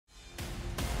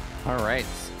All right.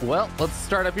 Well, let's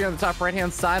start up here on the top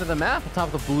right-hand side of the map.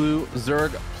 Atop the blue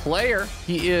Zerg player,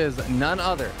 he is none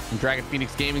other than Dragon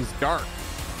Phoenix Gaming's Dark.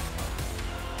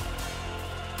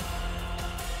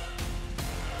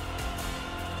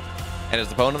 And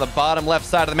his opponent on the bottom left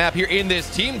side of the map here in this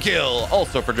team kill,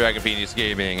 also for Dragon Phoenix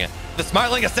Gaming, the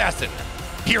Smiling Assassin,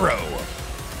 Hero.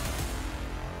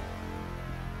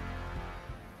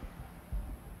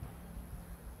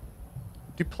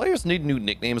 Do players need new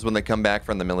nicknames when they come back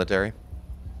from the military?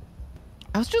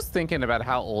 I was just thinking about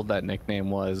how old that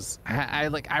nickname was.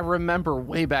 I remember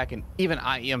way back in even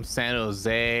IEM San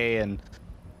Jose and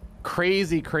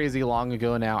crazy long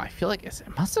ago now. I feel like it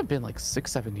must have been like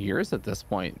 6-7 years at this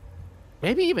point.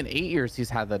 Maybe even 8 years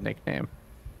he's had that nickname.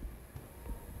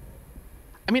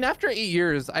 I mean, after 8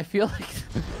 years, I feel like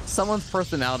someone's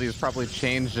personality has probably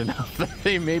changed enough that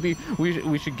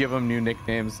we should give him new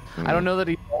nicknames. I don't know that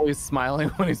he's always smiling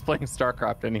when he's playing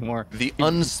StarCraft anymore. The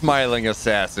unsmiling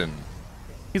assassin.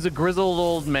 He's a grizzled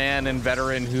old man and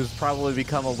veteran who's probably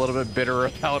become a little bit bitter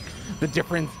about the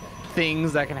different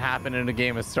things that can happen in a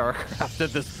game of StarCraft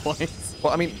at this point.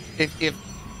 Well, I mean, if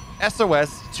SOS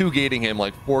 2-gating him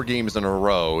like 4 games in a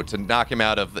row to knock him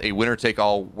out of a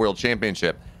winner-take-all world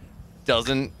championship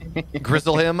doesn't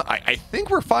grizzle him, I think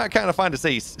we're kind of fine to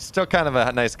say he's still kind of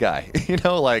a nice guy. You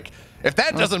know, like, if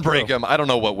that doesn't break him, I don't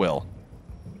know what will.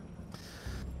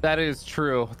 That is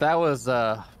true. That was,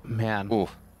 man. Ooh.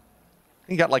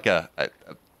 He got like a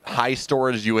high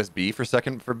storage USB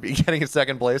for getting in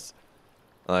second place.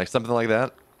 Like something like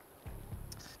that.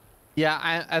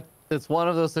 Yeah, it's one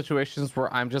of those situations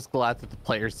where I'm just glad that the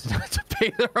players didn't have to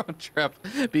pay their own trip,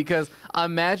 because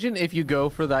imagine if you go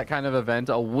for that kind of event,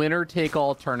 a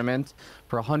winner-take-all tournament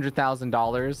for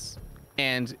 $100,000,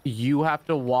 and you have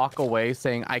to walk away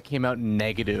saying, I came out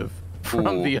negative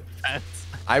from the event.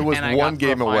 I was one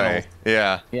game away.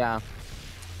 Yeah. Yeah.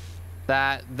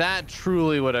 That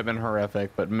truly would have been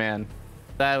horrific, but man,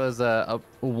 that was a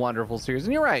wonderful series.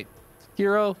 And you're right,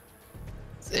 Hero,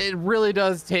 it really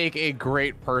does take a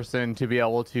great person to be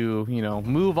able to, you know,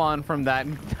 move on from that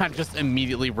and not just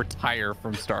immediately retire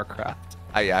from StarCraft.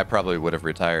 I probably would have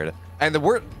retired. And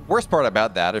the worst part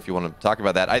about that, if you want to talk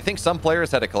about that, I think some players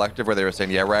had a collective where they were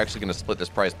saying, yeah, we're actually going to split this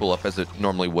prize pool up as it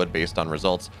normally would based on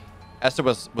results. Esther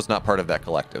was not part of that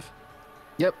collective.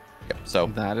 Yep. So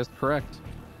that is correct.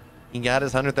 He got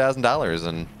his $100,000,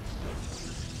 and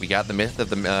we got the myth of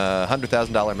the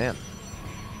 $100,000 man.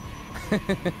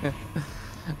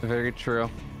 Very true.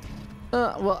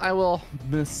 Well, I will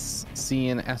miss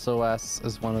seeing SOS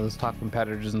as one of those top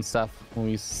competitors and stuff when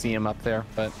we see him up there.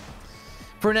 But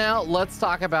for now, let's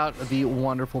talk about the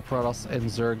wonderful Protoss and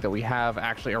Zerg that we have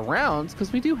actually around,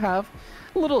 because we do have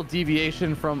a little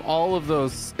deviation from all of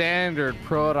those standard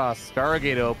Protoss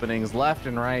Stargate openings left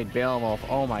and right. Behemoth,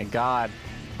 oh my god.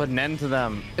 Put an end to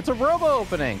them. It's a robo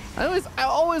opening. I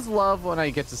always love when I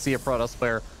get to see a Protoss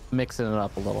player mixing it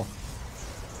up a little.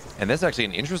 And that's actually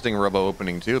an interesting robo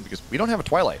opening too, because we don't have a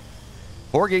Twilight.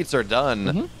 4 gates are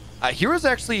done. Hero's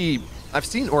actually, I've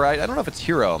seen, or I don't know if it's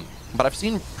Hero, but I've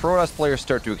seen Protoss players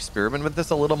start to experiment with this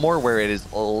a little more, where it's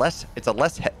a less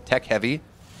tech heavy,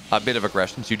 a bit of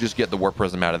aggression. So you just get the Warp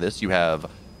Prism out of this. You have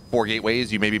 4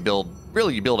 gateways. You maybe build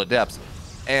at depths,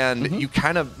 and you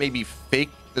kind of maybe fake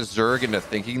the Zerg into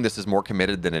thinking this is more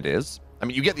committed than it is. I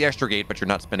mean, you get the extra gate, but you're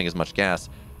not spending as much gas.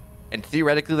 And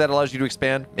theoretically, that allows you to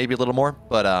expand maybe a little more.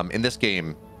 But in this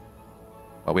game,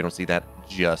 well, we don't see that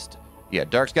just yet.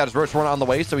 Dark's got his Roach Run on the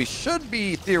way, so he should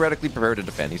be theoretically prepared to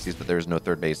defend. He sees that there is no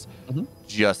third base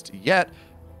just yet.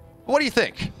 What do you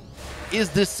think?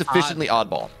 Is this sufficiently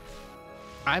oddball?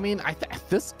 I mean,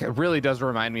 this really does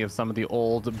remind me of some of the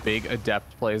old big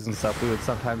adept plays and stuff we would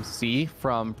sometimes see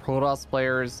from Protoss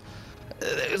players.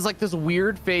 It's like this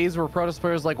weird phase where Protoss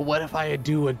players like, what if I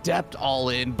do adept all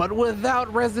in, but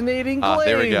without resonating glaze?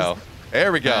 There we go.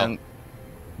 There we go. And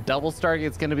double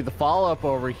Stargate's going to be the follow-up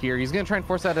over here. He's going to try and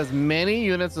force out as many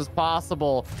units as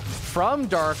possible from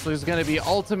Dark, so he's going to be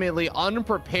ultimately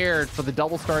unprepared for the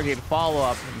double Stargate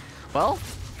follow-up. Well,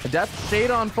 Adept shade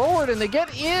on forward, and they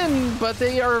get in, but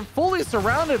they are fully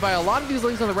surrounded by a lot of these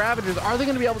Lings on the Ravagers. Are they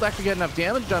going to be able to actually get enough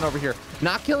damage done over here?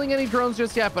 Not killing any drones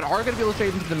just yet, but are going to be able to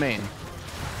shade into the main.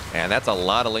 And that's a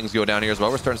lot of Lings go down here as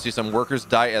well. We're starting to see some workers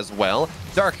die as well.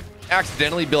 Dark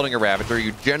accidentally building a Ravager.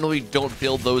 You generally don't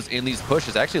build those in these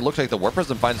pushes. Actually, it looks like the Warp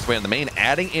Prism finds its way on the main,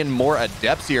 adding in more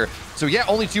Adepts here. So yeah,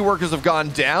 only 2 workers have gone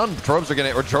down. Drones are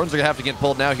gonna have to get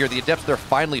pulled now here. The Adepts, they're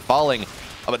finally falling.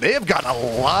 But they have got a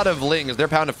lot of Lings. Their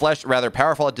Pound of Flesh rather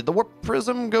powerful. Did the Warp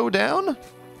Prism go down?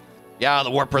 Yeah,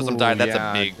 the Warp Prism died. That's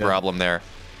a big problem there.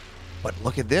 But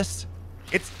look at this.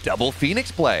 It's double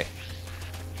Phoenix play.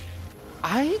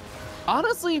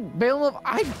 Honestly, Bailiff,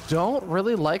 I don't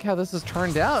really like how this has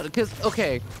turned out because,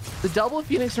 okay, the double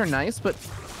Phoenix are nice, but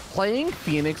playing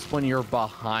Phoenix when you're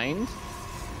behind,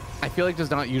 I feel like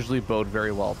does not usually bode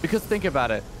very well. Because think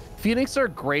about it, Phoenix are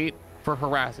great for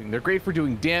harassing. They're great for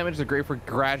doing damage. They're great for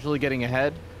gradually getting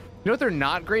ahead. You know what they're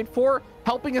not great for?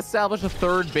 Helping establish a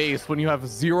third base when you have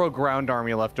 0 ground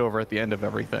army left over at the end of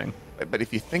everything. But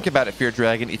if you think about it, Fear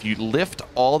Dragon, if you lift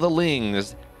all the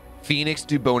Lings, Phoenix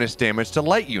do bonus damage to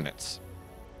light units.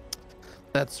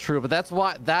 That's true, but that's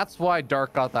why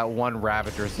Dark got that one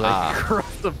Ravager, so they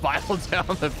corrupt the bile down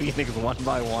the Phoenix one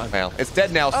by one. Well, it's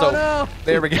dead now, so no.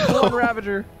 There we go. One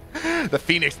Ravager. The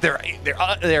Phoenix, they're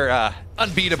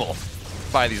unbeatable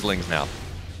by these Lings now.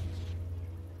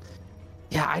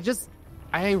 Yeah,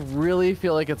 I really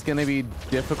feel like it's going to be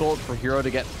difficult for Hero to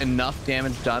get enough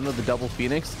damage done with the double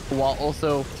Phoenix while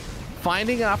also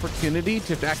finding an opportunity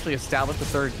to actually establish a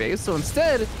third base. So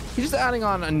instead, he's just adding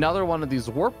on another one of these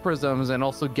warp prisms and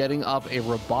also getting up a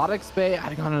robotics bay,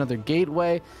 adding on another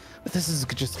gateway. But this is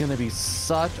just going to be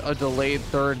such a delayed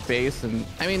third base. And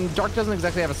I mean, Dark doesn't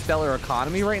exactly have a stellar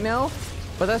economy right now,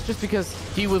 but that's just because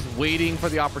he was waiting for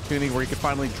the opportunity where he could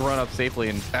finally drone up safely.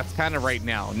 And that's kind of right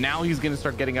now. Now he's going to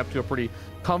start getting up to a pretty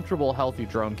comfortable, healthy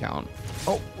drone count.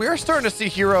 Oh, we're starting to see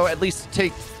Hero at least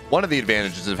take one of the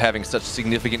advantages of having such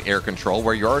significant air control,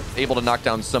 where you are able to knock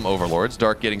down some overlords.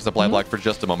 Dark getting supply block for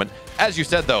just a moment. As you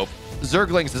said, though,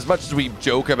 Zerglings, as much as we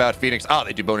joke about Phoenix,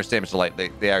 they do bonus damage to light,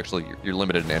 they actually, you're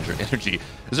limited in energy.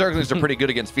 Zerglings are pretty good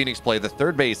against Phoenix play. The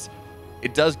third base,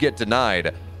 it does get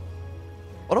denied.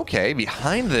 But okay,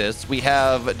 behind this, we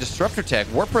have Disruptor Tech,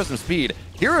 Warp Prism Speed.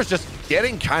 Hero's just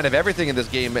getting kind of everything in this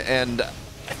game, and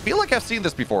I feel like I've seen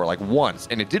this before, like once,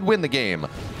 and it did win the game.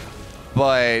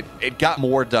 But it got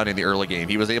more done in the early game.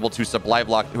 He was able to supply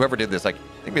block whoever did this. Like,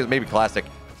 I think it was maybe Classic.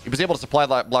 He was able to supply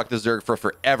block the Zerg for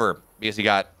forever because he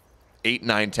got 8,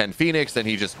 9, 10 Phoenix, and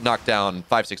he just knocked down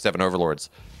 5, 6, 7 Overlords.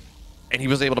 And he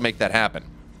was able to make that happen.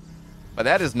 But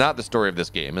that is not the story of this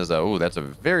game. Is that's a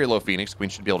very low Phoenix. Queen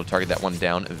should be able to target that one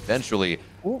down eventually.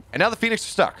 Ooh. And now the Phoenix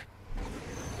are stuck.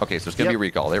 Okay, so it's going to be a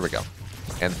recall. There we go.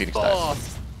 And the Phoenix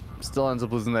dies. Still ends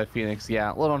up losing that Phoenix.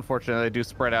 Yeah, a little unfortunate. They do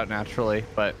spread out naturally,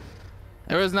 but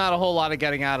there was not a whole lot of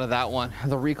getting out of that one.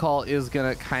 The recall is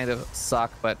going to kind of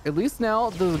suck, but at least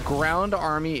now the ground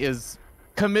army is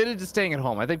committed to staying at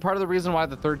home. I think part of the reason why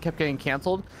the third kept getting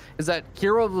canceled is that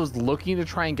Hero was looking to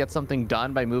try and get something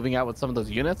done by moving out with some of those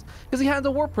units because he had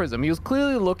the Warp Prism. He was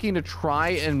clearly looking to try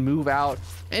and move out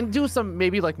and do some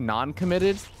maybe like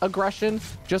non-committed aggression,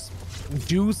 just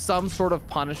do some sort of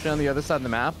punishment on the other side of the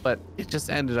map, but it just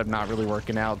ended up not really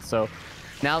working out. So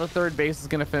now the third base is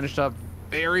going to finish up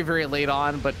very, very late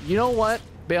on. But you know what,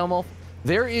 Bailmolf?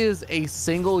 There is a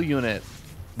single unit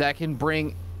that can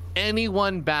bring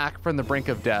anyone back from the brink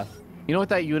of death. You know what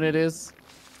that unit is?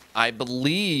 I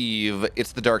believe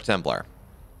it's the Dark Templar.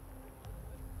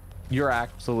 You're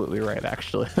absolutely right,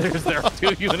 actually. There are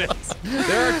 2 units.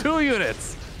 There are 2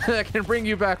 units that can bring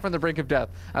you back from the brink of death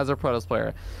as a Protoss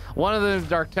player. One of them is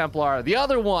Dark Templar. The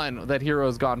other one that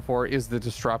Hero's gone for is the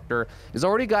Disruptor. He's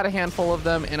already got a handful of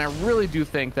them, and I really do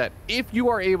think that if you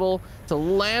are able to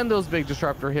land those big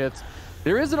Disruptor hits,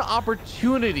 there is an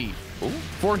opportunity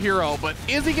for Hero, but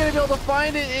is he going to be able to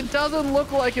find it? It doesn't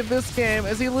look like it this game,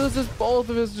 as he loses both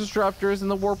of his Disruptors, and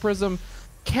the Warp Prism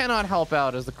cannot help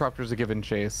out as the Corruptors are given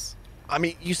chase. I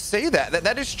mean, you say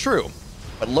that is true.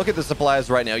 But look at the supplies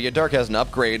right now. Yeah, Dark has an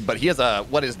upgrade, but he has a,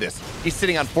 what is this? He's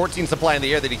sitting on 14 supply in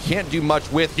the air that he can't do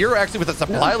much with. Hero actually with a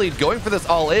supply lead going for this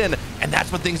all in, and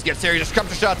that's when things get serious.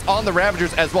 Disruptor shots on the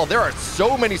Ravagers as well. There are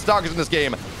so many Stalkers in this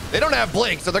game. They don't have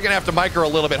Blink, so they're going to have to micro a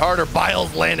little bit harder.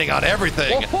 Bile's landing on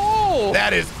everything. Whoa!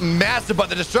 That is massive, but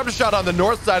the Disruptor shot on the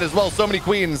north side as well. So many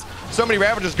Queens, so many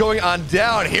Ravagers going on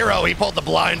down. Hero, he pulled the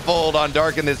blindfold on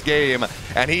Dark in this game,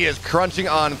 and he is crunching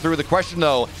on through. The question,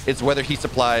 though, is whether he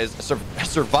survives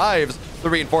the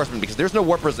reinforcement, because there's no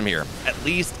Warp Prism here. At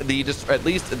least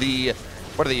the,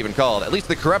 what are they even called? At least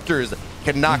the Corruptors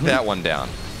can knock that one down.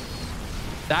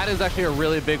 That is actually a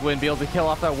really big win, be able to kill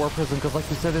off that Warp Prism, because like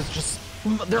you said, it's just,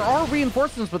 there are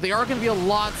reinforcements, but they are going to be a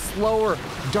lot slower.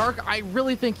 Dark, I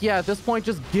really think, yeah, at this point,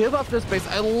 just give up this base.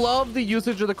 I love the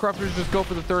usage of the Corruptors, just go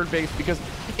for the third base, because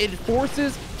it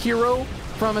forces Hero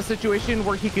from a situation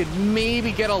where he could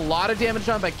maybe get a lot of damage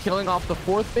done by killing off the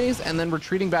fourth base and then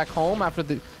retreating back home after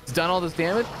he's done all this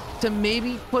damage, to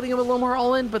maybe putting him a little more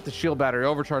all in. But the shield battery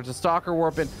overcharge, the Stalker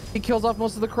Warp, and he kills off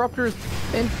most of the Corruptors.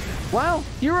 And wow,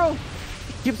 Hero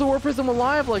keeps the Warp Prism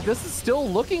alive. Like, this is still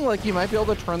looking like he might be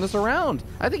able to turn this around.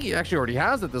 I think he actually already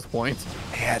has at this point.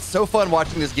 Yeah, it's so fun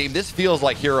watching this game. This feels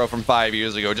like Hero from 5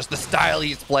 years ago. Just the style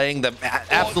he's playing, the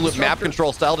absolute map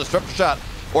control style. Disruptor shot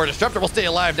or Disruptor will stay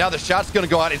alive. Now the shot's going to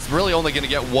go out. It's really only going to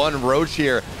get one Roach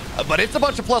here. But it's a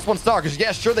bunch of +1 stalkers.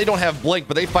 Yeah, sure, they don't have Blink,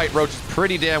 but they fight Roaches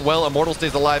pretty damn well. Immortal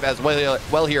stays alive as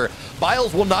well here.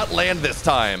 Biles will not land this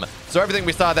time. So everything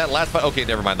we saw that last fight... Okay,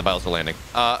 never mind. The Biles are landing.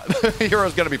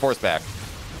 Hero's going to be forced back.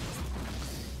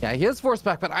 Yeah, he is forced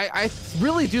back, but I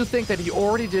really do think that he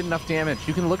already did enough damage.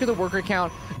 You can look at the worker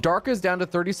count. Dark is down to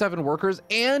 37 workers,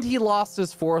 and he lost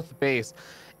his 4th base.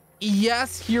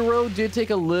 Yes, Hero did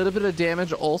take a little bit of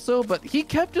damage also, but he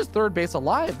kept his 3rd base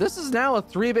alive. This is now a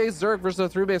 3-base Zerg versus a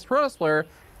 3-base Protoss player,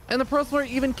 and the Protoss player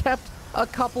even kept a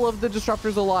couple of the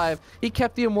Disruptors alive. He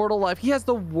kept the Immortal alive. He has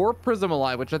the Warp Prism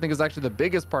alive, which I think is actually the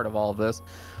biggest part of all of this,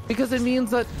 because it means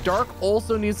that Dark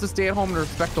also needs to stay at home and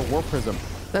respect the Warp Prism.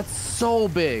 That's so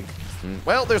big.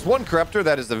 Well, there's one Corruptor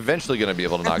that is eventually going to be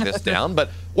able to knock this down, but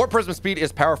Warp Prism speed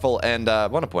is powerful, and I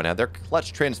want to point out, their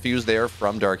clutch transfuse there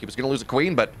from Dark. He was going to lose a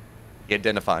Queen, but he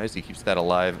identifies, he keeps that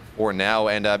alive for now,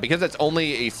 and because it's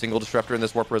only a single Disruptor in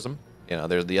this Warp Prism, you know,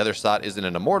 there's the other shot isn't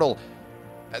an Immortal,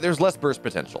 there's less burst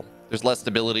potential. There's less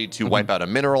stability to wipe out a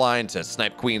mineral line, to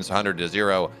snipe Queens 100 to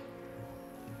 0.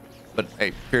 But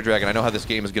hey, Fear Dragon, I know how this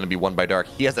game is going to be won by Dark.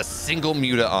 He has a single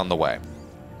Muta on the way.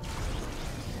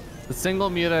 The single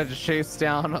Muta to chase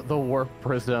down the Warp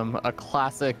Prism, a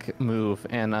classic move,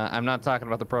 and I'm not talking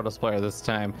about the Protoss player this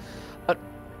time. But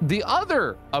the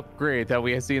other upgrade that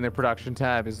we see in the production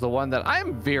tab is the one that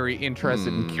I'm very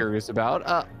interested and curious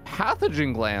about.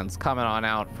 Pathogen glands coming on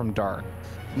out from Dark.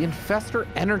 The Infestor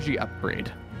Energy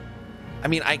upgrade. I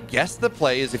mean, I guess the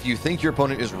play is if you think your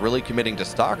opponent is really committing to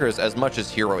Stalkers as much as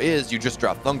Hero is, you just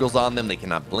drop Fungals on them. They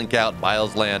cannot blink out,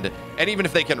 Biles land. And even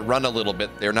if they can run a little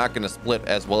bit, they're not going to split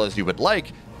as well as you would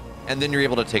like. And then you're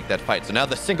able to take that fight. So now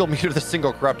the single Muta, the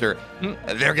single Corruptor,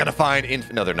 they're going to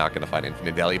find... No, they're not going to find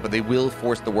Infinite Value, but they will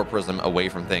force the Warp Prism away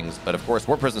from things. But of course,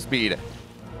 Warp Prism speed,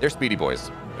 they're speedy boys.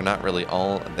 They're not really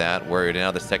all that worried.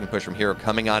 Now the second push from Hero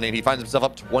coming on in. He finds himself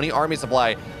up 20 army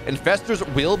supply. Infestors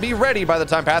will be ready by the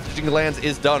time Pathogen Glands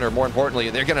is done, or more importantly,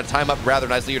 they're going to time up rather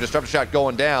nicely. Your Disruptor shot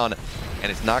going down,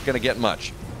 and it's not going to get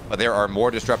much. But there are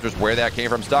more Disruptors where that came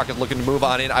from. Stock is looking to move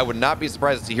on in. I would not be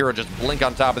surprised to see Hero just blink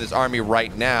on top of this army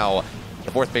right now.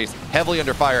 The 4th base heavily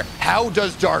under fire. How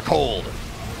does Dark hold?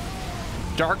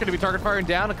 Dark going to be target firing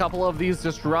down a couple of these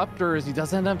Disruptors. He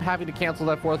does end up having to cancel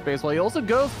that 4th base. Well, he also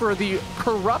goes for the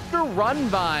Corruptor run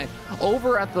by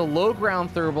over at the low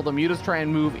ground third while the Mutas try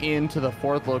and move into the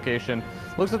 4th location.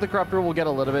 Looks like the Corruptor will get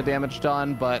a little bit of damage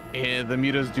done, but the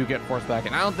Mutas do get forced back.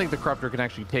 And I don't think the Corruptor can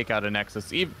actually take out a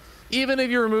Nexus. Even if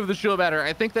you remove the shield batter,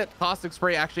 I think that Caustic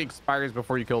Spray actually expires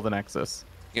before you kill the Nexus.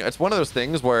 You know, it's one of those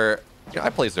things where, you know, I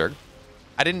play Zerg.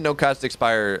 I didn't know Caustic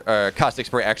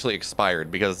Spray actually expired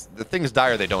because the things die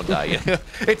or they don't die.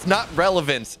 It's not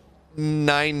relevant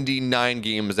 99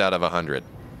 games out of 100.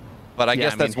 But I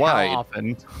guess that's why. How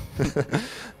often?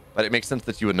 But it makes sense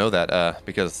that you would know that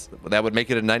because that would make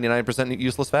it a 99%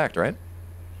 useless fact, right?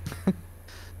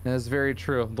 That's very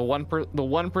true. The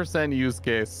 1% use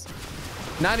case.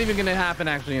 Not even going to happen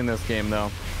actually in this game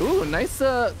though. Ooh, nice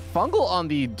fungal on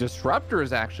the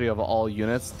Disruptors actually of all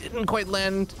units. Didn't quite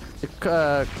land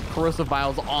the Corrosive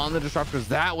Vials on the Disruptors.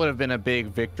 That would have been a big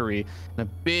victory and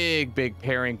a big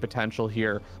pairing potential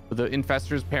here. With the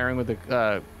Infestors pairing with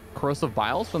the Corrosive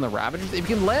Vials from the Ravagers. If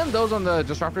you can land those on the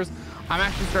Disruptors, I'm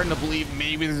actually starting to believe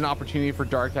maybe there's an opportunity for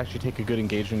Dark to actually take a good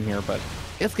engagement here, but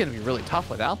it's going to be really tough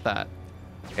without that.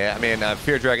 Yeah, I mean,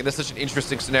 Fear Dragon, this is such an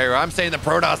interesting scenario. I'm saying the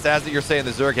Protoss has it, you're saying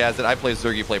the Zerg has it. I play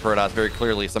Zerg, you play Protoss very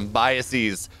clearly. Some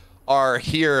biases are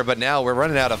here, but now we're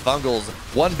running out of Fungals.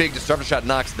 One big Disruptor shot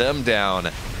knocks them down.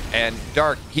 And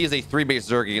Dark, he is a 3-base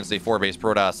Zerg against a 4-base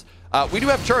Protoss. We do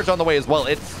have Charge on the way as well.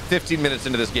 It's 15 minutes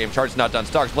into this game. Charge's not done.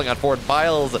 Stalks blink on forward.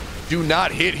 Biles do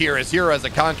not hit here as Hero has a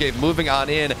Concave moving on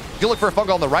in. You can look for a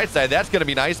Fungal on the right side. That's going to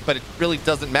be nice, but it really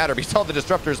doesn't matter because all the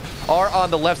Disruptors are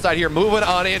on the left side here. Moving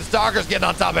on in. Stalker's getting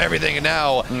on top of everything. And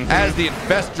now, as the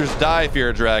Infestors die,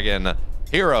 Fear Dragon,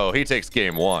 Hero, he takes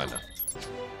game 1.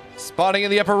 Spotting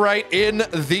in the upper right in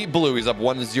the blue. He's up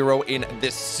 1-0 in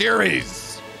this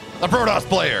series. The Protoss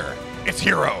player, it's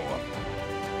Hero.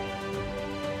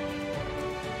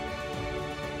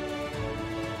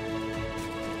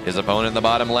 His opponent in the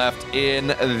bottom left in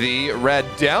the red,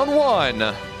 down 1.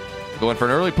 Going for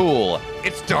an early pool.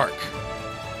 It's Dark.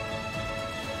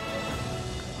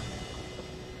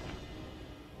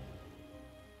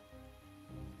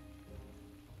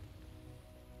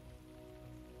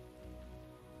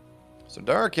 So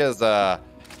Dark has, yeah,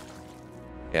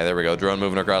 there we go. Drone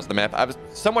moving across the map. I was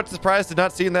somewhat surprised to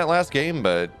not see in that last game,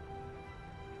 but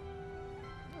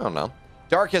I don't know.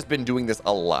 Dark has been doing this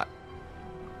a lot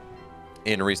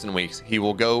in recent weeks. He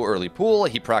will go early pool,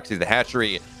 he proxies the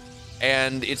hatchery,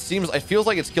 And it feels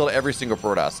like it's killed every single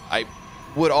Protoss. I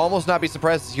would almost not be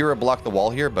surprised to hear a block the wall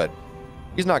here, but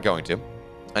he's not going to.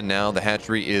 And now the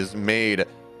hatchery is made.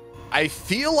 I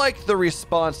feel like the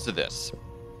response to this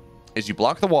is you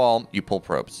block the wall, you pull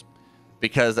probes.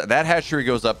 Because that hatchery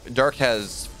goes up. Dark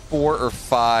has 4 or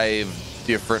 5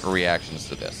 different reactions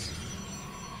to this.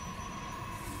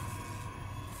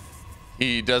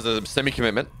 He does a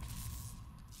semi-commitment.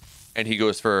 And he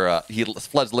goes for, he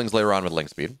floods Lings later on with Ling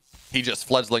speed. He just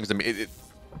floods Lings them.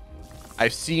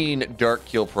 I've seen Dark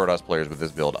kill Protoss players with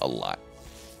this build a lot.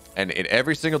 And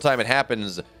every single time it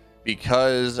happens,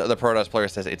 because the Protoss player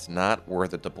says it's not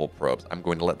worth it to pull probes, I'm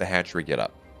going to let the hatchery get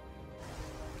up.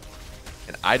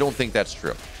 And I don't think that's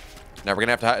true. Now we're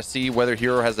going to have to see whether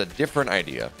Hero has a different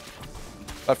idea.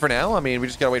 But for now, I mean, we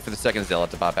just got to wait for the second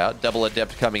Zealot to pop out. Double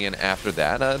Adept coming in after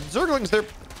that. Zerglings, they're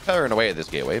powering away at this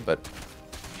gateway, but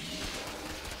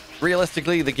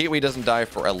realistically, the gateway doesn't die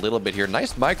for a little bit here.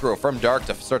 Nice micro from Dark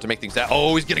to start to make things out.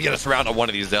 Oh, he's going to get us around on one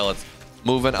of these Zealots.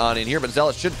 Moving on in here, but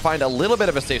Zealot should find a little bit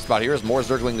of a safe spot here as more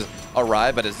Zerglings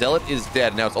arrive, but a Zealot is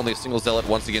dead. Now it's only a single Zealot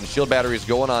once again. Shield batteries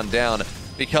going on down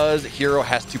because Hero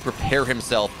has to prepare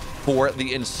himself for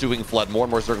the ensuing flood. More and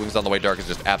more Zerglings on the way. Dark is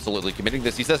just absolutely committing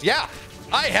this. He says, yeah,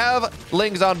 I have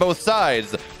Lings on both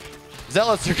sides.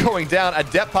 Zealots are going down.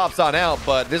 Adept pops on out,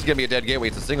 but this is going to be a dead gateway.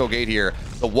 It's a single gate here.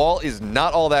 The wall is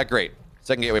not all that great.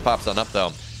 Second gateway pops on up,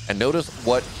 though. And notice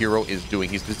what Hero is doing.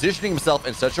 He's positioning himself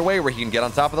in such a way where he can get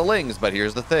on top of the Lings, but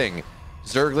here's the thing.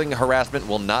 Zergling harassment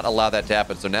will not allow that to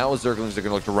happen. So now Zerglings are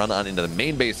going to look to run on into the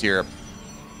main base here.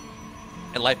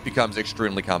 And life becomes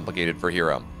extremely complicated for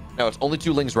Hero. Now, it's only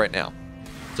 2 Lings right now.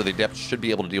 So the Adept should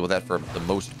be able to deal with that for the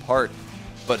most part.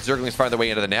 But Zerglings find their way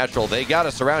into the natural. They got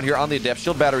us around here on the Adept.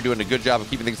 Shield Battery doing a good job of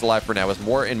keeping things alive for now as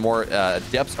more and more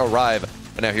Adepts arrive.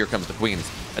 But now here comes the Queens.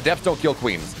 Adepts don't kill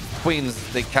Queens.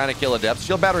 Queens, they kind of kill Adepts.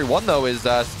 Shield Battery 1, though, is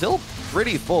still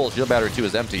pretty full. Shield Battery 2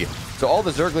 is empty. So all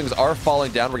the Zerglings are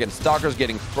falling down. We're getting Stalkers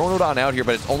getting thrown on out here,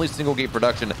 but it's only single gate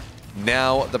production.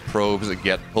 Now the probes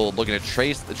get pulled. Looking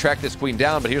to track this Queen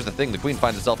down, but here's the thing. The Queen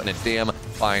finds itself in a damn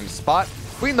fine spot.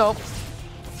 Queen, though,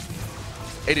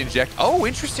 it inject. Oh,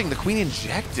 interesting. The Queen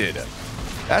injected.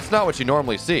 That's not what you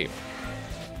normally see.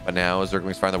 But now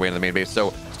Zerglings find their way into the main base.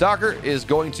 So Stalker is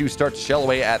going to start to shell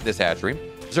away at this hatchery.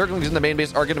 Zerglings in the main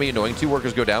base are going to be annoying. 2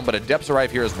 workers go down, but Adepts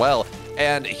arrive here as well.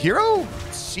 And Hero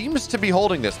seems to be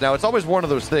holding this. Now, it's always one of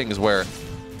those things where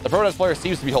the Protoss player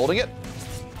seems to be holding it,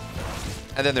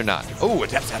 and then they're not. Oh,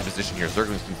 Adepts out of position here.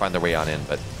 Zerglings can find their way on in,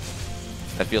 but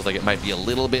that feels like it might be a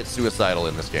little bit suicidal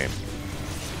in this game.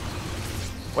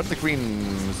 What did the Queen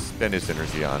spend his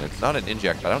energy on? It's not an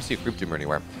inject, but I don't see a creep tumor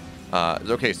anywhere.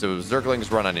 Okay, so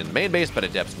Zerglings run on in the main base, but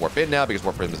Adepts warp in now because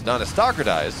warp in is done. A Stalker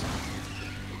dies.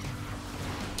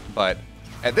 But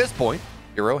at this point,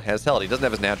 Hero has held. He doesn't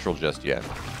have his natural just yet.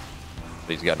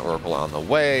 But he's got an Oracle on the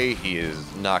way. He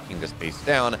is knocking this base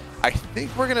down. I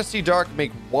think we're going to see Dark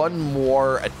make one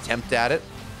more attempt at it,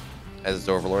 as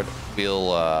Overlord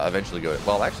will eventually go.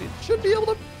 Well, actually, it should be able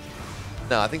to.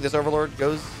 No, I think this Overlord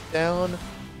goes down.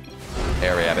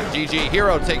 There we have it. GG.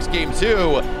 Hero takes game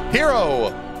 2. Hero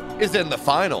is in the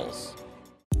finals.